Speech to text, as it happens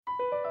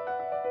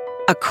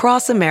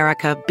Across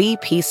America,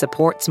 BP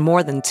supports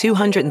more than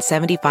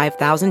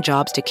 275,000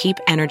 jobs to keep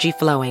energy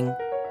flowing.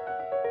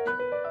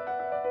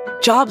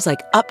 Jobs like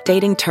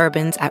updating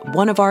turbines at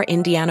one of our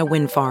Indiana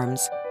wind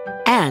farms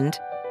and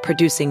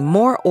producing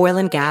more oil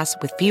and gas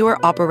with fewer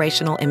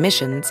operational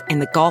emissions in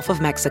the Gulf of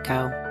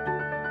Mexico.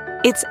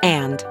 It's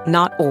and,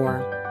 not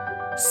or.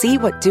 See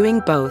what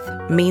doing both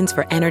means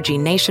for energy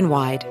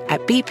nationwide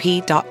at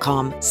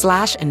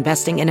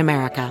bp.com/investing in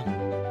America.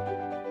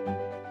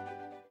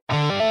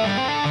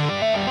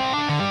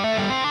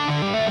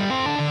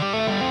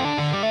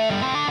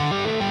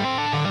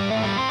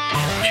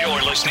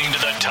 You're listening to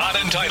the Todd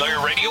and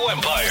Tyler Radio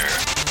Empire.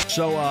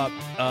 So,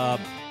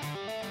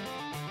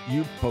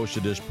 you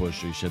posted this,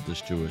 Push. You sent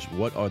this to us.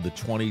 What are the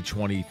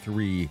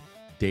 2023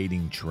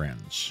 dating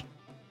trends?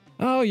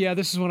 Oh, yeah,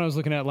 this is what I was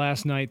looking at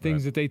last night.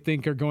 Things that they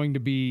think are going to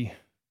be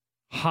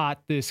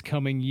hot this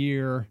coming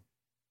year.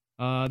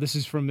 This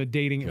is from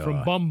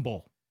from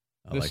Bumble.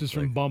 This is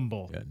from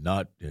Bumble. Yeah,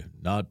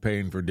 not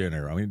paying for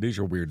dinner. I mean, these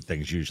are weird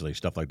things usually,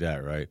 stuff like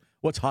that, right?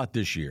 What's hot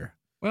this year?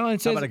 Well, it How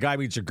says about a guy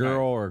meets a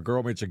girl or a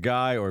girl meets a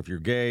guy, or if you're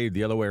gay,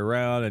 the other way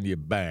around, and you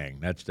bang.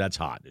 That's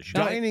hot this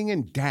year. Dining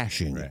and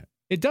dashing. Right.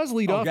 it does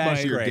lead off by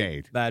That's your great.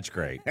 date. That's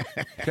great.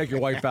 Take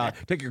your wife out.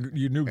 Take your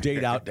new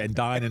date out and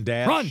dine and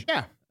dash. Run.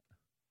 Yeah.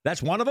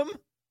 That's one of them?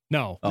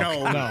 No. Oh.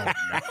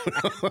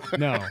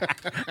 No.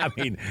 I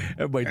mean,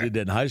 everybody did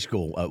that in high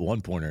school at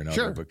one point or another,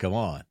 Sure. but come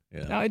on.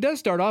 Yeah. Now, it does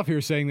start off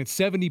here saying that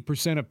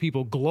 70% of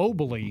people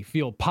globally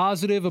feel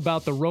positive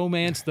about the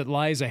romance that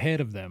lies ahead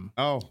of them.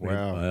 Oh,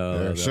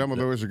 well, some of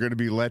those are going to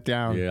be let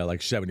down. Yeah, like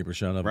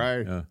 70% of them.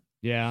 Right. Yeah.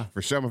 Yeah.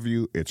 For some of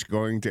you, it's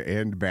going to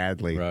end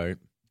badly. Right.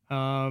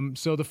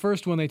 So the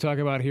first one they talk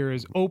about here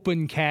is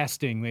open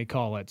casting, they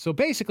call it. So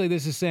basically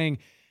this is saying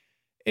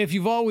if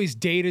you've always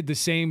dated the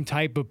same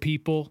type of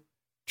people,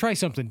 try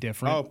something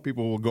different. Oh,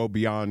 people will go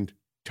beyond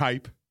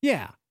type.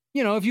 Yeah.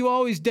 You know, if you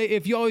always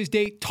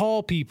date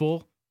tall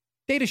people,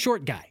 date a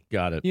short guy.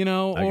 Got it. You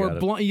know, I or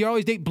got it. you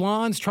always date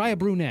blondes, try a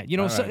brunette. You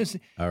know, All right.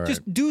 All right.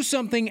 just do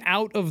something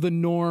out of the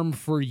norm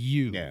for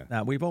you. Yeah.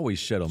 Now, we've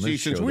always said on See,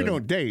 this since show we that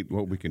don't date,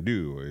 what we can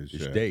do is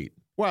just date.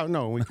 Well,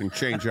 no, we can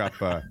change up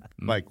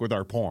like with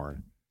our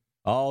porn.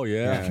 Oh,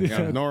 yeah.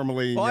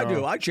 Normally, Well, I you know,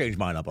 do. I change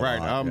mine up a right.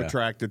 lot. I'm yeah.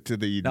 attracted to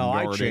the No,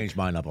 I Nordic. change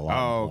mine up a lot.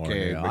 Oh, more,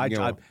 okay. yeah. But, you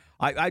know,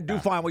 I do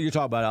find what you're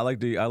talking about. I like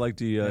the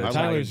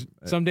Tyler's,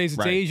 some days it's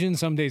Right. Asian,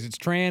 some days it's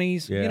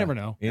trannies. Yeah. You never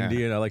know.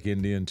 Indian. I like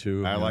Indian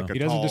too. I you like know. a He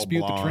doesn't tall dispute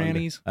blonde, the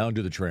trannies. I don't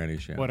do the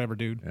trannies. Yeah. Whatever,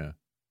 dude. Yeah.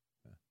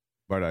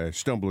 But I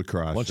stumbled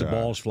across Once the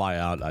balls fly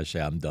out, I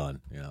say I'm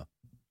done. You know.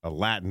 a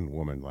Latin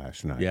woman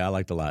last night. Yeah, I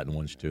like the Latin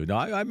ones too. No,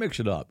 I mix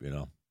it up. You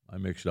know, I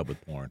mix it up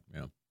with porn.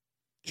 Yeah.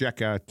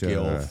 Check out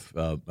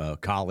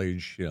Gilf,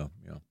 college. You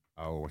know.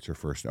 Oh, what's her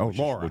first? Oh,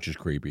 Laura. Which is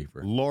creepy.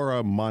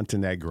 Laura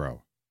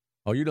Montenegro.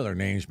 Oh, you know their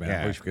names, man. I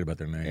Yeah. always forget about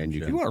their names. And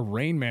you You are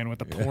Rain Man with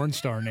the porn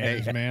star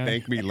names, man.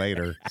 Thank me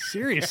later.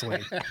 Seriously.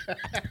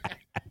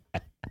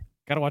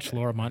 Got to watch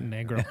Laura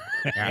Montenegro.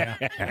 Yeah.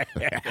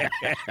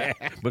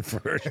 But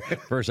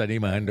first I need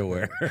my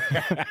underwear.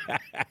 Got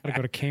to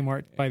go to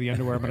Kmart, buy the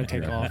underwear I'm going to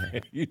take off.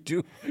 You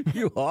do.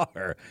 You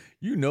are.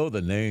 You know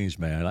the names,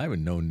 man. I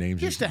haven't known names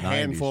Just since a the 90s.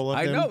 handful of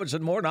I them. know, it's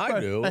more than I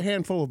do. A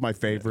handful of my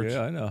favorites.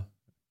 Yeah, I know.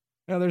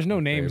 No, there's no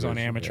names on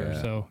favorites, amateur,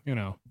 yeah. so, you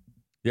know.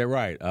 Yeah,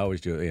 right. I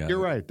always do. Yeah. You're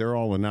right. They're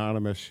all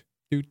anonymous.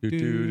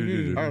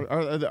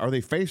 Are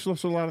they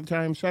faceless a lot of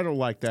times? I don't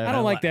like that. I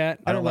don't like that.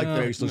 I don't like know.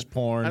 faceless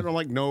porn. I don't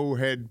like no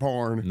head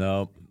porn.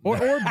 No. Or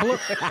blur,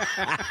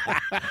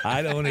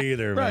 I don't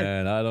either, Right.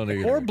 man. I don't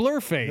either. or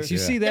blurface. You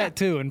Yeah. see that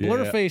too, and Yeah,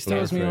 blurface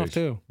throws me off blurface.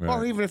 too. Right.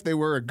 Or even if they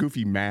wear a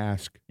goofy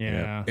mask.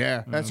 Yeah.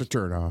 Yeah, that's a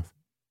turnoff.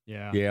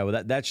 Yeah. Yeah,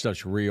 well, that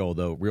stuff's real,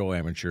 though. Real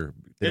amateur.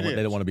 They It don't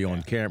is. want to be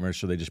on camera,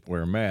 so they just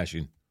wear a mask.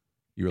 And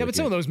you really Yeah, but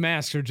some of can't- those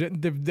masks are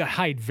they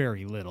hide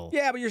very little.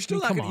 Yeah, but you're still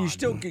I mean, not. come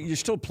You're on. you're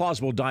still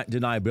plausible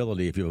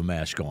deniability if you have a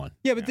mask on.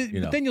 Yeah, but, you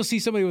know. but then you'll see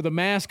somebody with a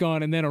mask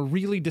on and then a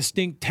really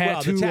distinct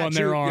Well, the tattoo on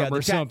their tattoo- arm yeah, the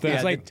or something. yeah,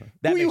 It's like,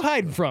 that who are you makes-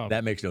 hiding from?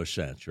 That makes no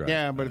sense, right?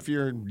 Yeah, but if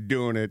you're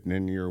doing it and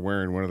then you're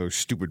wearing one of those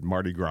stupid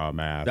Mardi Gras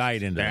masks, I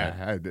ain't into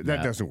that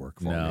No. doesn't work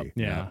for No. me.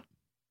 yeah.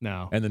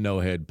 No. And the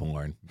no head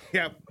porn.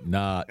 Yep.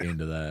 Not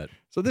into that.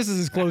 So this is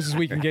as close as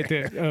we can get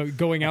to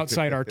going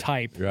outside our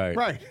type. Right.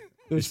 Right.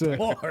 There's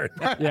Porn.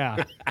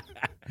 yeah.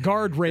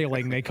 Guard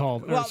railing, they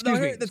call it. Excuse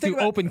me. the thing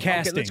about- open okay,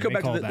 casting. let's go they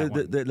back call to it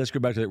that one. let's go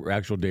back to the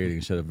actual dating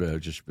instead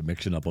of just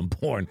mixing up on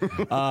porn.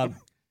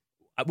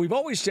 We've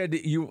always said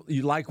that you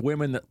like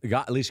women that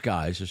got, at least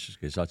guys.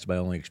 Because that's my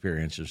only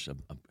experience as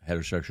a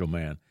heterosexual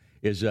man.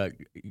 Is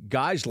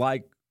guys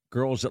like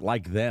girls that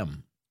like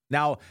them.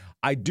 Now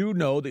I do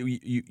know that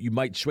you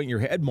might swing your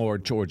head more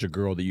towards a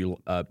girl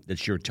that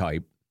that's your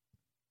type,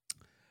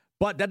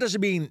 but that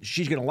doesn't mean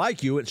she's going to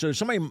like you. And so if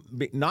somebody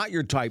not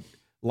your type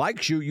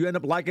likes you, you end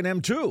up liking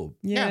them too.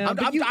 Yeah,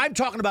 but I'm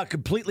talking about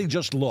completely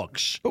just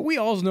looks. But we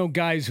all know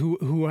guys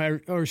who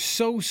are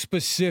so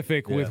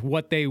specific with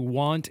what they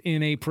want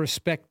in a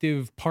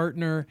prospective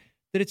partner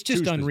that it's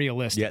just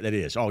unrealistic. Yeah, that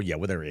is. Oh, yeah,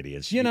 well, they're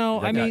idiots. You know,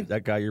 That I guy- mean-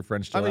 that guy, your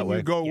friend, still I that mean, way?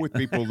 you go with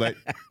people that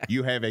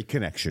you have a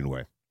connection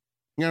with.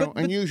 You know,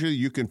 and usually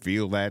you can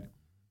feel that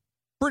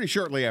pretty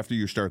shortly after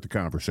you start the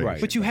conversation. Right.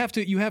 But you have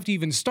to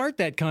even start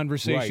that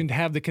conversation to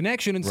have the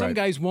connection, and some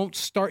guys won't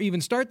start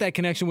that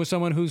connection with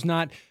someone who's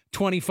not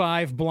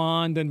 25,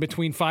 blonde, and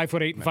between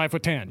 5'8" and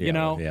 5'10". Yeah, You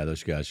know? Yeah,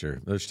 those guys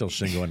they're still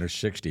single and they're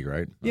 60,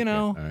 right? You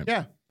know? All right.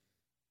 Yeah.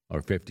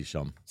 Or 50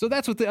 some. So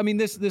that's what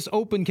this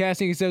open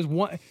casting, it says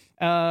one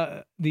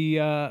in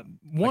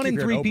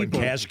three open people.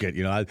 Casket,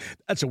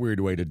 that's a weird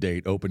way to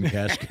date. Open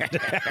casket.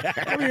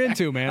 What are you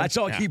into, man? That's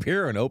all I keep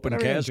hearing. Open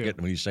What are you casket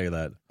into? when you say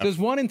that. Says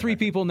 1 in 3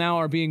 people now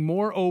are being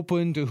more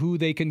open to who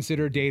they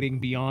consider dating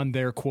beyond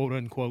their quote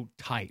unquote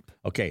type.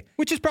 Okay.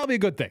 Which is probably a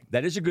good thing.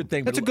 That is a good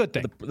thing. That's a good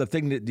thing. The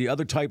thing that the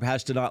other type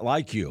has to not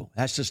like you,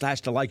 has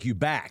to like you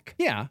back.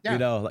 Yeah.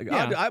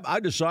 I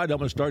decide I'm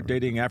going to start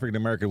dating African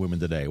American women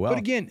today. Well, But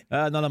again,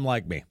 none of them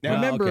like me.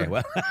 remember- okay,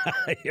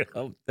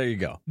 well, there you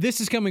go.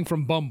 This is coming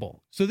from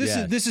Bumble. So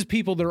this is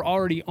people that are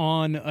already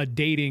on a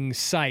dating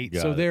site.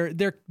 Got So it.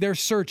 they're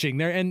searching.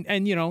 None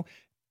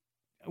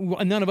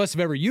of us have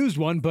ever used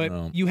one,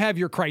 but you have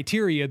your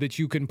criteria that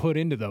you can put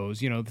into those,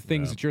 the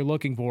things that you're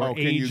looking for, Oh,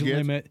 can age you get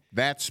limit.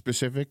 that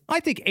specific? I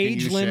think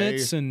age you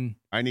limits say- and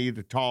I need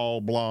a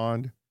tall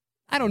blonde.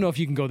 I don't know if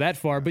you can go that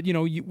far, but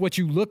what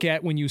you look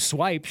at when you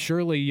swipe,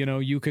 surely,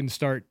 you can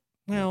start,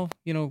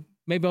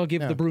 maybe I'll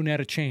give the brunette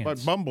a chance.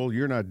 But Bumble,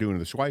 you're not doing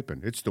the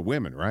swiping. It's the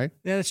women, right?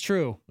 Yeah, that's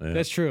true. Yeah.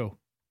 That's true.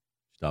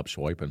 Stop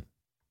swiping.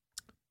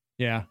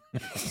 Yeah.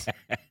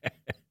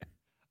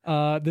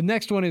 The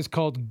next one is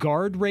called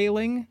guard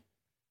railing.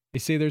 They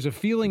say there's a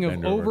feeling of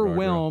Bend over,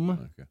 overwhelm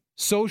guardrail. Okay.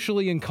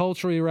 socially and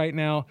culturally right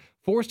now,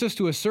 forced us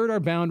to assert our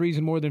boundaries,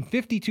 and more than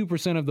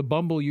 52% of the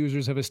Bumble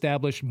users have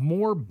established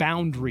more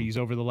boundaries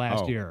over the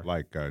last year.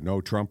 Like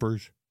no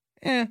Trumpers?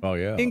 Oh,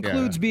 yeah.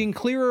 Includes being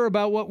clearer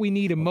about what we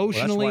need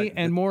emotionally why-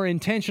 and more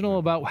intentional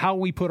about how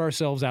we put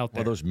ourselves out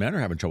there. Well, those men are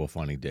having trouble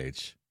finding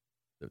dates.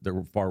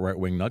 They're far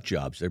right-wing nut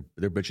jobs.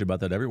 They're bitching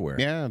about that everywhere.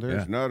 Yeah,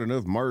 there's not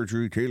enough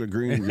Marjorie Taylor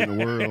Greens in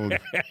the world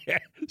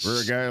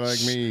for a guy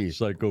like me.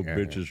 Psycho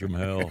bitches from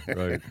hell,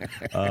 right?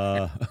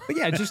 But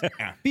yeah, just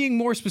being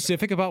more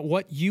specific about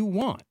what you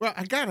want. Well,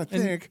 I got to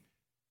think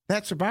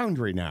that's a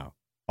boundary now.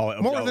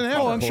 Oh, More than ever.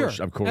 Oh, I'm sure.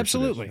 Of course,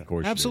 Absolutely. it is. Of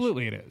course,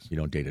 Absolutely it is. You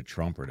don't date a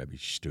Trumper. That'd be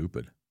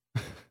stupid.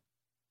 All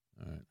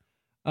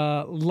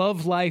right.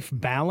 Love life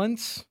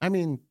balance. I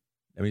mean,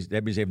 That means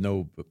they have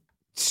no.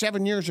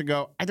 7 years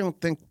ago, I don't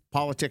think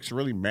politics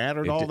really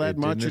mattered all that it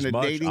much didn't in as a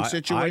much. dating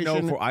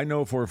situation. I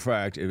know for a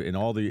fact, in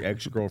all the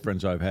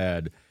ex-girlfriends I've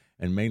had,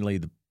 and mainly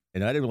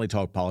and I didn't really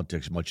talk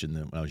politics much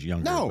when I was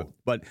younger. No.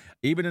 But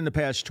even in the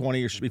past 20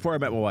 years, before I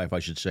met my wife, I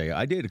should say,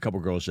 I dated a couple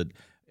girls that,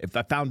 if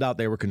I found out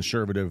they were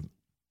conservative,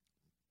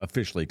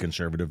 officially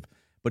conservative,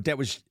 but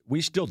we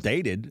still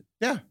dated.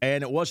 Yeah.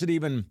 And it wasn't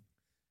even,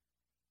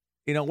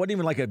 it wasn't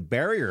even like a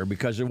barrier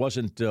because it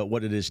wasn't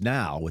what it is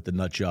now with the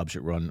nut jobs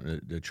that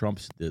run the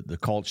Trumps, the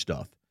cult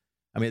stuff.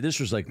 I mean, this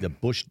was like the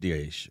Bush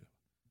days.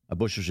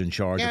 Bush was in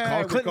charge.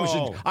 Yeah, Clinton was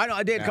recall. I know.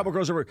 I dated a couple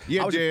girls over.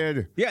 You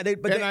did. Yeah,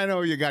 And I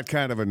know you got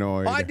kind of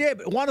annoyed. I did.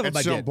 But one of them At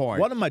I some did.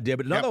 point. One of them I did,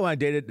 but another one I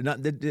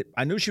dated.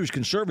 I knew she was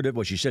conservative.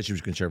 Well, she said she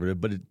was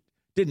conservative, but it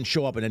didn't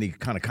show up in any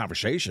kind of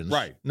conversations.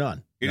 Right.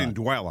 None. You didn't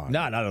dwell on it.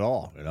 No, not at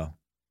all.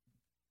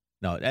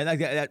 No,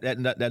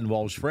 and that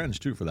involves friends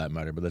too, for that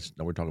matter. But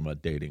we're talking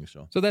about dating.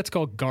 So that's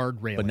called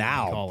guard railing. But they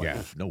now, call it.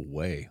 no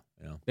way.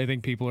 They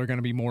think people are going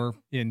to be more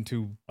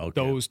into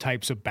those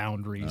types of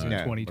boundaries in Yeah,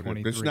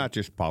 2023. It's not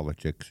just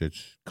politics;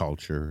 it's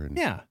culture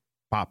and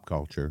pop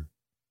culture.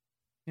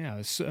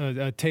 Yeah,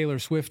 a Taylor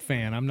Swift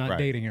fan. I'm not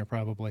dating her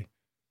probably.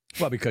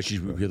 Well, because she's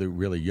really,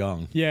 really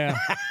young. Yeah.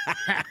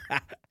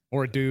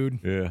 Or a dude.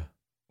 Yeah.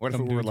 What if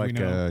Some it were dudes we like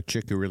know. a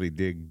chick who really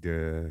digged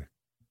or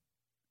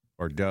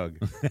dug?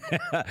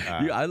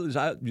 I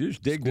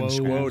just digged and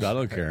squowed. I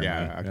don't care.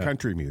 Yeah, man.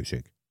 country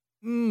music.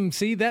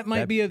 See, that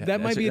might be a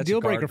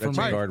deal breaker for me.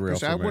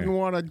 Guardrail I for wouldn't me.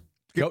 want to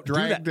get Do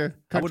dragged that. to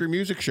country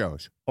music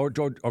shows. Or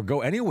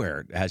go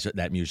anywhere that has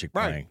that music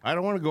playing. I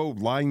don't want to go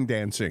line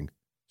dancing.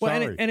 Well,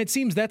 Sorry. and it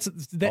seems that's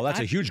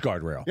a huge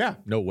guardrail. Yeah.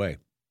 No way.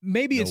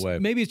 maybe No way.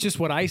 maybe it's just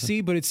what I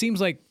see, but it seems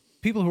like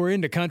people who are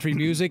into country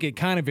music, it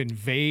kind of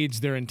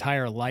invades their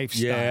entire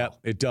lifestyle. Yeah,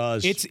 it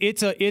does.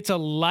 It's a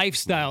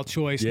lifestyle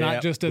choice, Yeah,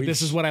 not just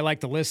this is what I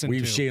like to listen to.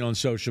 We've seen on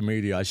social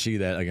media. I see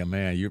that. Like,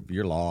 man,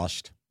 you're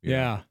lost.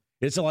 Yeah.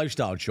 It's a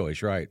lifestyle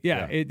choice, right?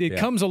 Yeah, it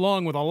comes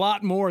along with a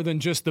lot more than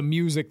just the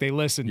music they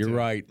listen to. You're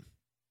right.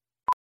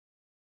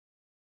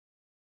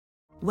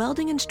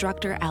 Welding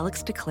instructor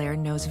Alex DeClaire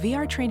knows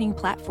VR training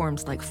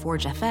platforms like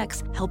Forge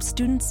FX help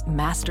students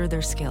master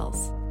their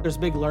skills. There's a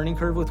big learning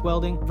curve with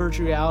welding.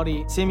 Virtual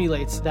reality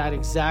simulates that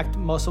exact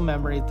muscle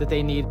memory that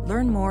they need.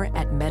 Learn more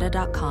at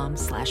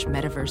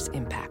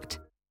meta.com/metaverseimpact.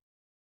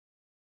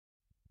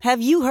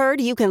 Have you heard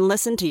you can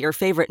listen to your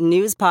favorite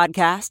news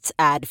podcasts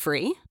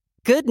ad-free?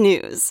 Good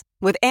news.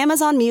 With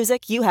Amazon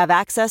Music, you have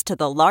access to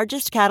the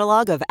largest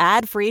catalog of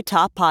ad-free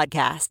top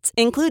podcasts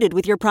included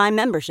with your Prime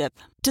membership.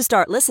 To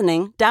start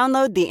listening,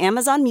 download the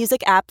Amazon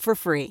Music app for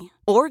free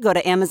or go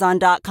to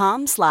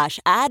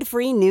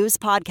amazon.com/ad-free news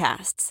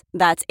podcasts.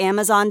 That's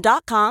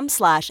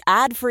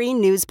amazon.com/ad-free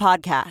news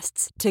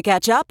podcasts to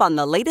catch up on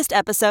the latest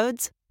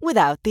episodes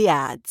without the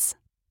ads.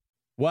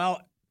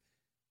 Well,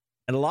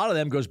 and a lot of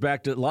them goes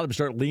back to, a lot of them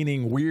start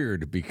leaning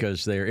weird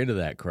because they're into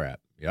that crap.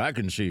 Yeah, I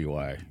can see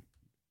why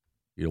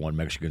you don't want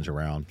Mexicans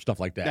around, stuff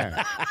like that.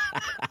 Yeah.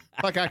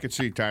 Like I could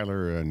see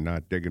Tyler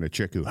not digging a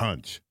chick who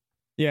hunts.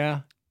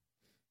 Yeah.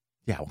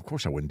 Yeah, well, of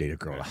course I wouldn't date a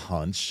girl that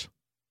hunts.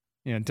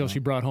 Yeah, until she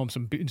brought home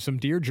some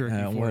deer jerky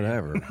for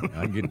whatever.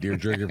 I can get deer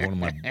jerky from one of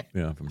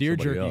my, from deer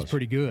somebody jerky is else.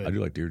 pretty good. I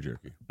do like deer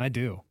jerky. I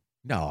do.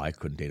 No, I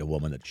couldn't date a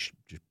woman that just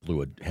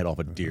blew a head off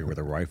a deer with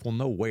a rifle.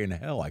 No way in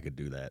hell I could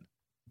do that.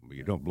 Well,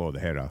 you don't blow the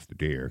head off the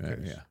deer,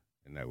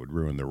 and that would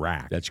ruin the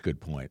rack. That's a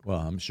good point. Well,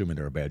 I'm assuming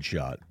they're a bad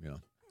shot.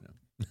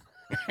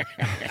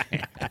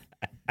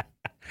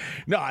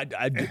 No,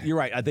 you're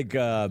right. I think,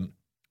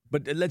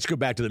 but let's go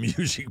back to the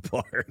music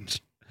part.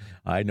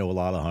 I know a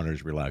lot of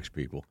hunters, relaxed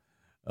people.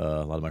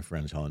 A lot of my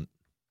friends hunt.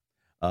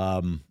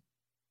 No,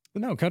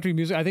 country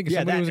music. I think if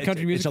somebody was a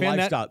country music fan,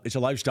 it's a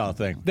lifestyle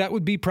thing. That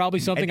would be probably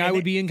something I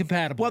would be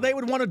incompatible. Well, they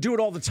would want to do it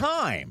all the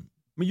time.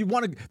 I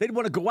mean, they'd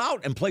want to go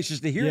out and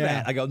places to hear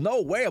that. I go,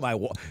 no way am I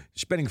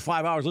spending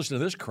 5 hours listening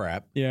to this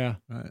crap. Yeah.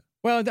 Right.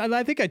 Well,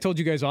 I think I told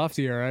you guys off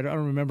the air. I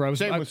don't remember.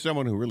 Same with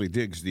someone who really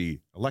digs the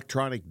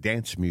electronic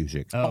dance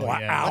music. Oh,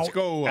 yeah. Let's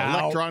go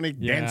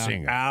electronic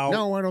dancing.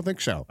 No, I don't think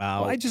so.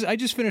 Well, I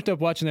just finished up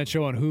watching that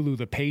show on Hulu,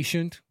 The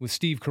Patient, with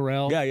Steve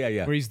Carell.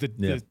 Yeah. Where he's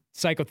the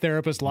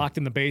psychotherapist locked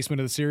in the basement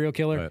of the serial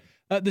killer.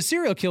 Right. The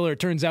serial killer, it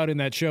turns out in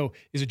that show,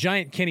 is a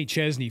giant Kenny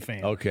Chesney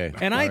fan. Okay.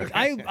 And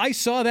I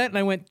saw that and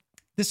I went,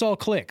 this all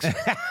clicks.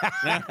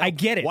 I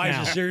get it. Why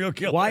now. is a serial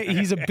killer? Why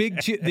he's a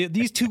big?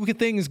 These two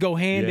things go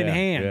hand in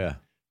hand. Yeah.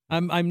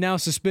 I'm now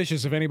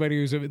suspicious of anybody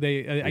who's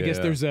I guess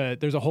there's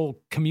a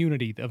whole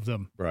community of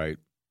them. Right.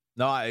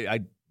 No,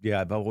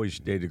 I've always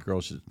dated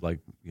girls that like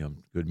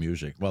good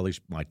music. Well, at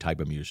least my type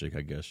of music,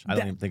 I guess. I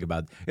don't even think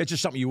about it. It's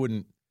just something you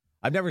wouldn't.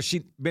 I've never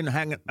been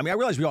hanging. I mean, I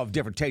realize we all have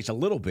different tastes a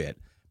little bit.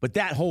 But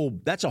that's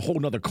a whole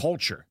nother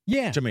culture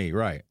to me,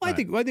 right? Well, right.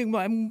 I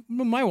think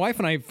my wife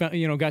and I,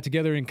 got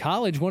together in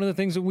college. One of the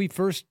things that we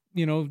first,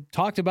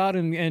 talked about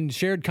and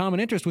shared common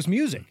interest was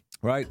music.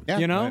 Right.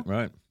 Yeah.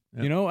 Right.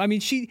 Yeah. I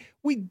mean,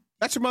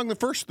 that's among the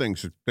first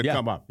things that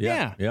come up.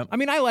 Yeah. I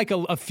mean, I like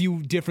a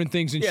few different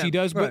things than she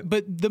does, but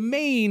the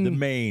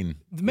main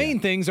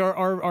things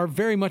are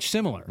very much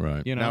similar.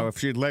 Right. Now, if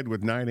she'd led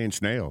with 9 Inch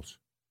Nails,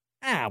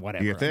 whatever.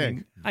 Do you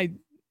think?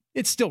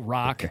 It's still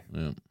rock.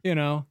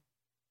 Yeah.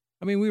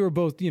 I mean, we were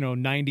both,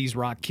 90s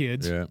rock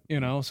kids, Yeah.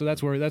 so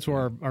that's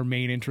where our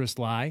main interests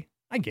lie.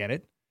 I get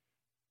it.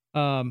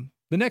 The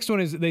next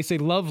one is they say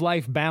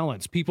love-life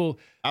balance. People,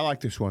 I like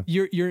this one.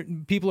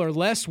 People are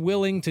less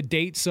willing to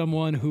date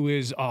someone who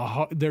is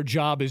their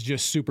job is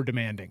just super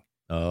demanding.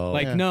 Oh,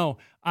 no,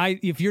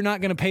 if you're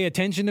not going to pay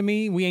attention to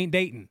me, we ain't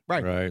dating.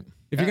 Right.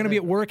 If you're going to be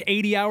at work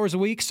 80 hours a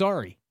week,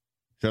 sorry.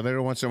 So they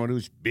don't want someone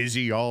who's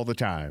busy all the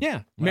time.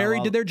 Yeah,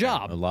 married to their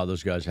job. A lot of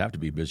those guys have to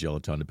be busy all the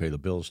time to pay the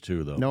bills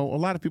too, though. No, a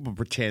lot of people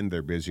pretend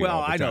they're busy.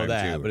 Well, all the I know time,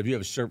 that, too. but if you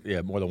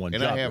have more than one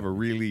and job, I have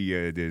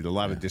a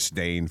lot of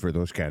disdain for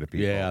those kind of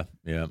people.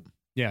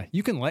 Yeah.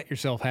 You can let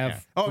yourself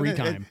have free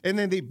time, and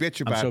then they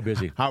bitch about so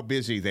busy. how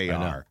busy they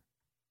are.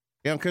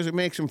 Because it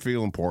makes them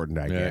feel important.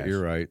 I guess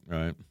you're right.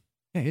 Right.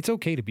 Yeah, it's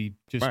okay to be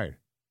just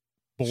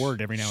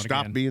bored every now and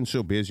again. Stop being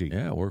so busy.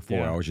 Yeah, work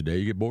 4 hours a day.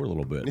 You get bored a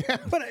little bit.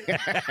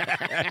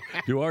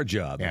 Do our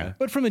job. Yeah. Man.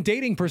 But from a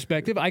dating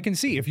perspective, I can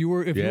see if you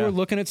were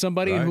looking at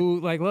somebody who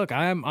look,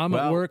 I'm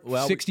at work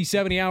 60,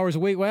 70 hours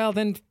a week. Well,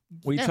 then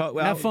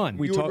have fun.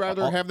 You would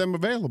rather have them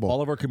available.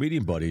 All of our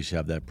comedian buddies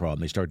have that problem.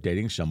 They start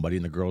dating somebody,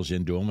 and the girl's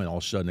into them, and all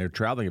of a sudden they're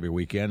traveling every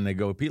weekend, and they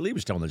go, Pete Lee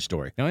was telling that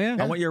story. Oh, yeah?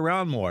 I want you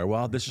around more.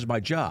 Well, this is my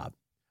job.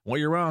 I want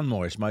you around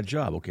more. It's my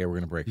job. Okay, we're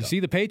going to break up. You see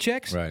the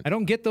paychecks? Right. I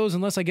don't get those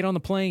unless I get on the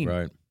plane.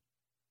 Right.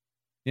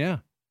 Yeah.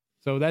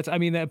 So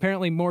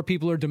apparently more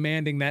people are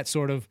demanding that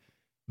sort of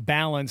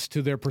balance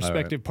to their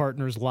prospective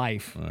partner's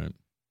life. Right.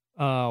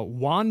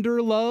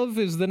 Wander love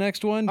is the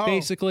next one.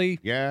 Basically.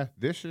 Yeah,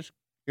 this is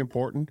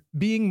important.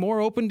 Being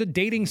more open to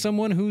dating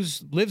someone who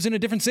lives in a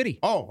different city.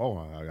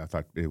 I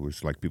thought it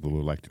was like people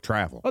who like to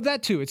travel. Oh,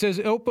 that too. It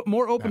says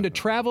more open to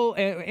travel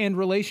and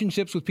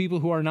relationships with people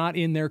who are not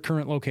in their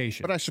current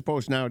location. But I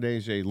suppose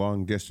nowadays a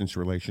long-distance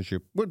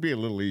relationship would be a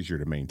little easier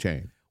to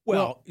maintain.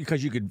 Well,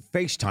 because you could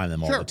FaceTime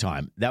them all the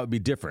time. That would be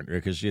different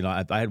because,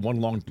 I had one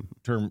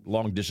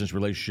long-distance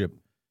relationship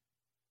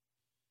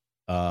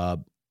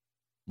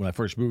when I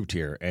first moved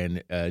here,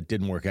 and it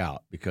didn't work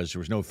out because there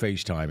was no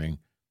FaceTiming,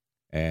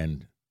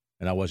 and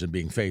I wasn't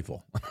being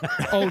faithful.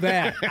 Oh,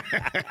 that.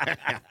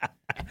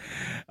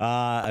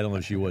 I don't know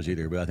if she was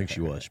either, but I think she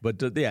was.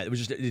 But,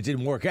 it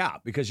didn't work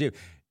out because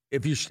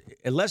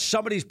unless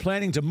somebody's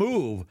planning to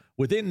move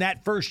within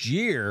that first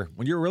year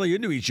when you're really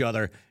into each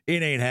other,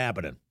 it ain't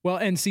happening. Well,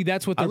 and see,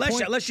 that's what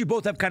unless you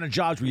both have kind of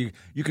jobs where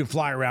you can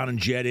fly around and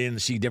jet in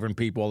and see different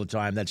people all the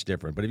time, that's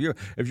different. But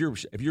if you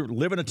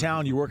live in a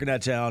town, you work in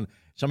that town,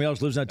 somebody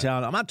else lives in that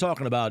town, I'm not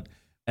talking about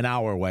an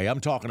hour away. I'm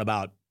talking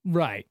about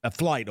a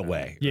flight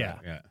away.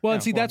 Yeah. Well,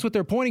 and see, that's what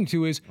they're pointing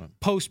to is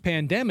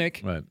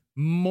post-pandemic,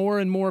 more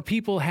and more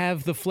people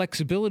have the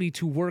flexibility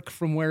to work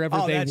from wherever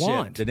they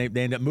want. They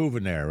end up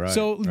moving there, right?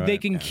 So they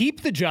can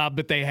keep the job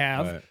that they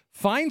have,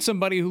 find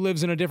somebody who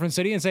lives in a different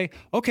city and say,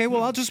 okay,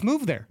 well, I'll just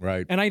move there.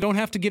 Right. And I don't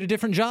have to get a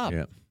different job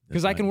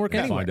because I can work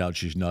anywhere. Find out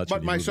she's nuts.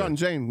 But my son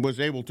Zane was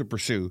able to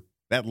pursue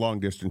that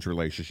long-distance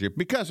relationship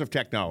because of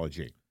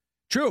technology.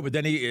 True, but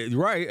then he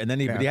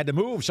had to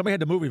move. Somebody had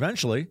to move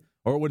eventually,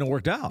 or it wouldn't have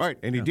worked out. Right,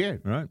 and he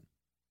did. Right.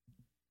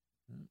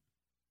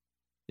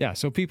 Yeah,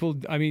 so people,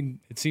 I mean,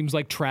 it seems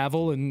like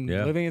travel and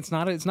living, it's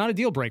not a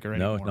deal breaker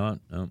anymore. No, it's not.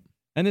 No.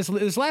 And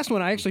this last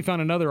one, I actually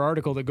found another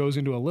article that goes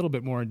into a little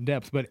bit more in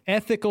depth, but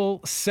ethical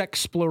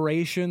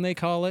sexploration, they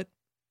call it,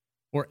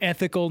 or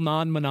ethical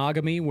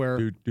non-monogamy,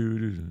 where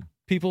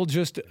people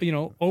just,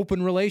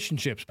 open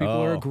relationships.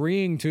 People are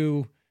agreeing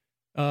to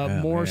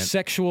more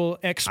sexual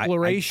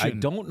exploration. I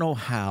don't know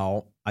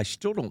how. I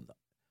still don't.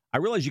 I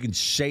realize you can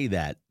say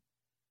that.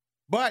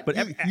 But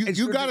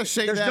you got to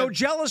say there's that. There's no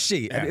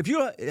jealousy. Yeah. If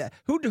you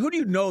who do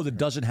you know that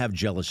doesn't have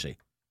jealousy?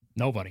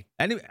 Nobody.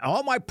 And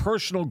all my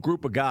personal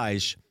group of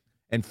guys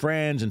and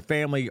friends and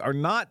family are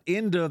not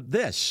into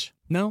this.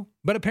 No,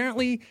 but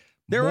apparently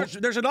there's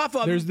enough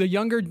of there's them. the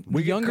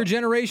younger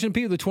generation of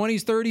people, the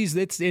 20s,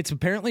 30s. It's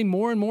apparently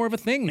more and more of a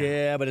thing now.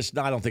 Yeah, but it's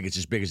not. I don't think it's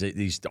as big as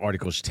these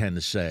articles tend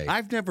to say.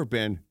 I've never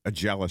been a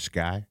jealous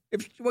guy.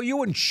 You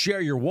wouldn't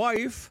share your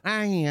wife.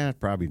 Yeah,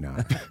 probably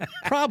not.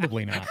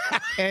 Probably not.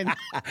 And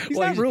he's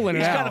not ruling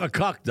it out. He's kind of a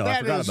cuck, though. I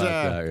forgot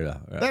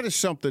about that. That is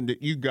something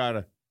that you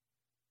gotta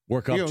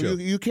work up to.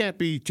 You can't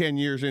be 10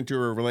 years into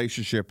a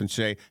relationship and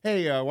say,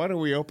 hey, why don't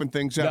we open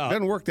things up? No. It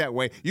doesn't work that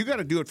way. You got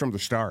to do it from the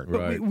start.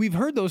 Right. But we've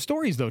heard those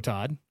stories, though,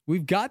 Todd.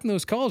 We've gotten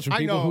those calls from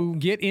people who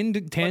get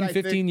into 10,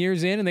 15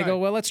 years in, and they go,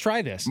 well, let's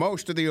try this.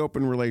 Most of the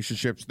open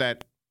relationships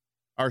that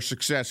are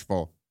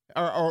successful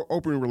are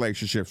open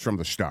relationships from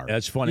the start.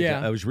 That's funny.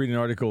 Yeah. I was reading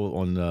an article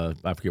on,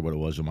 I forget what it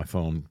was, on my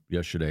phone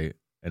yesterday,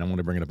 and I want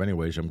to bring it up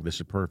anyways. This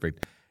is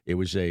perfect. It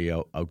was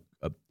a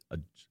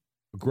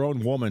grown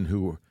woman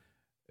who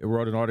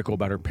wrote an article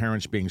about her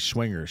parents being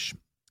swingers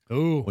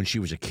when she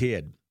was a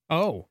kid.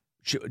 Oh.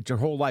 Her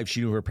whole life, she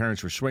knew her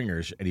parents were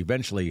swingers, and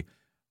eventually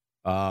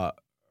her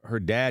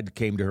dad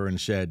came to her and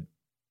said,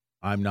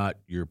 I'm not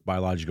your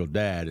biological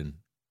dad, and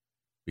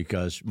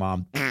because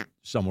Mom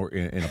somewhere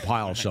in a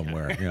pile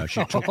somewhere.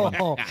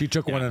 She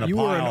took one in a pile. You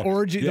were an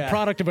orgy, the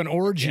product of an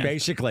orgy.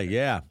 Basically,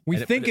 yeah. We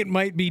think it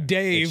might be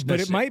Dave, but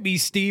it might be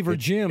Steve or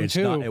Jim,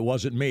 too. It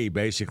wasn't me,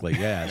 basically,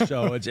 yeah.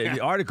 So the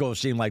article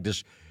seemed like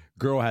this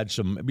girl had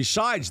some,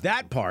 besides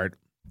that part,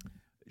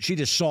 she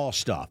just saw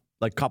stuff.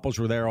 Like couples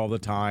were there all the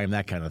time,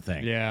 that kind of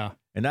thing. Yeah.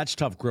 And that's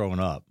tough growing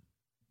up.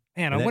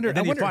 Man, I wonder.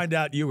 You find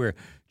out you're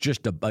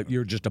just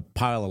a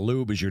pile of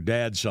lube as your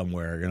dad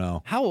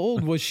somewhere. How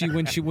old was she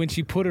when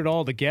she put it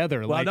all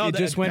together? It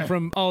just went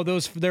from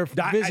they're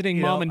visiting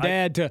mom and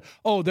dad to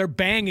they're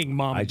banging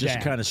mom and dad. I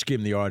just kind of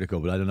skimmed the article,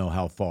 but I don't know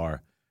how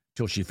far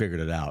till she figured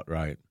it out.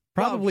 Right?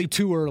 Probably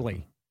too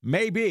early.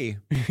 Maybe.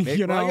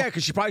 Well, yeah,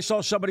 because she probably saw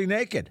somebody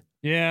naked.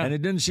 Yeah. And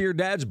it didn't see her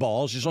dad's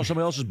balls. She saw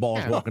somebody else's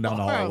balls walking down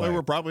the hallway. Well, there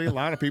were probably a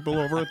lot of people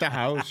over at the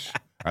house.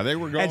 They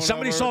were going and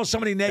somebody saw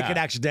somebody naked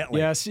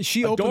accidentally. Yes,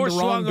 she opened the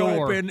wrong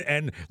door. Open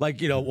and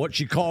what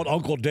she called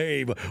Uncle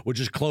Dave would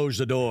just close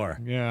the door.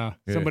 Yeah.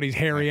 Somebody's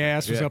hairy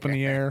ass was up in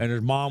the air. And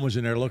his mom was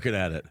in there looking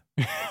at it.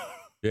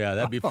 Yeah,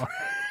 that'd be fun.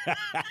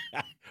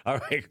 All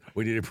right,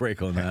 we need a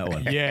break on that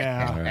one.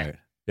 Yeah. All right.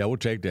 Yeah, we'll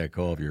take that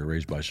call if you're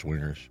raised by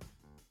swingers.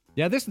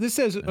 Yeah, this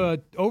says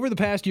over the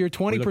past year,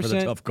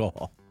 20%. Tough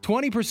call.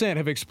 20%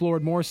 have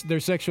explored their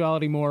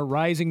sexuality more.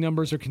 Rising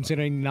numbers are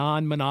considering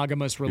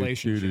non-monogamous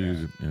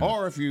relationships. Yeah.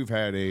 Or if you've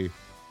had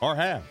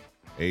have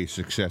a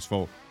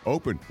successful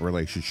open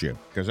relationship,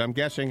 because I'm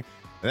guessing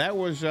that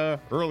was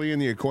early in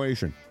the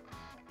equation.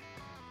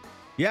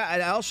 Yeah,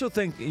 and I also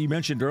think you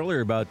mentioned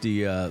earlier about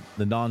the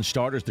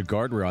non-starters, the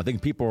guardrail. I think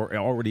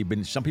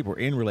some people are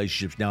in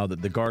relationships now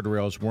that the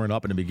guardrails weren't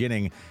up in the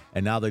beginning,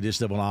 and now they just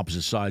live on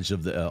opposite sides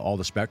of all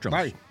the spectrums.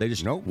 Right. They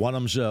just one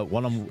of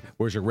them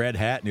wears a red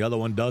hat and the other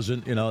one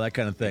doesn't. That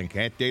kind of thing.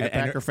 Can't date a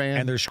Packer fan,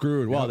 and they're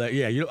screwed. Well,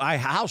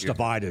 house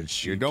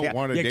divided. You don't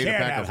want to date a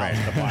Packer fan.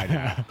 House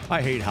divided.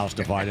 I hate house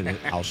divided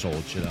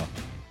households.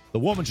 The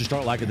woman should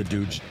start liking the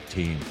dude's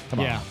team. Come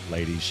on,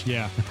 ladies.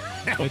 Yeah.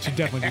 That should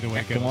definitely be the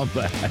way it goes. Come on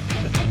back.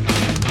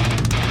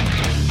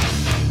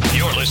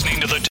 You're listening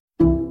to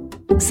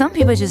the... Some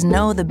people just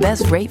know the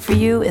best rate for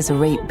you is a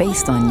rate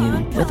based on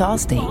you with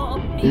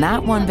Allstate.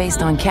 Not one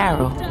based on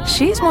Carol.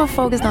 She's more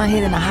focused on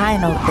hitting a high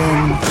note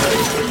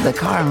than the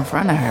car in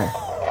front of her.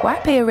 Why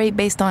pay a rate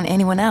based on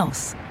anyone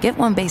else? Get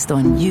one based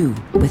on you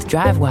with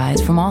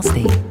DriveWise from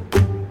Allstate.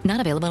 Not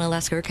available in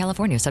Alaska or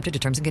California, subject to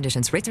terms and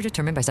conditions. Rates are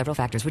determined by several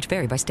factors, which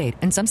vary by state.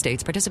 In some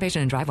states,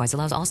 participation in DriveWise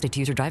allows Allstate to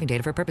use your driving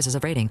data for purposes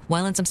of rating.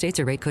 While in some states,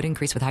 your rate could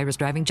increase with high-risk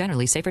driving.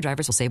 Generally, safer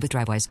drivers will save with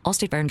DriveWise.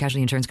 Allstate Fire and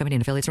Casualty Insurance Company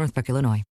and affiliates, Northbrook, Illinois.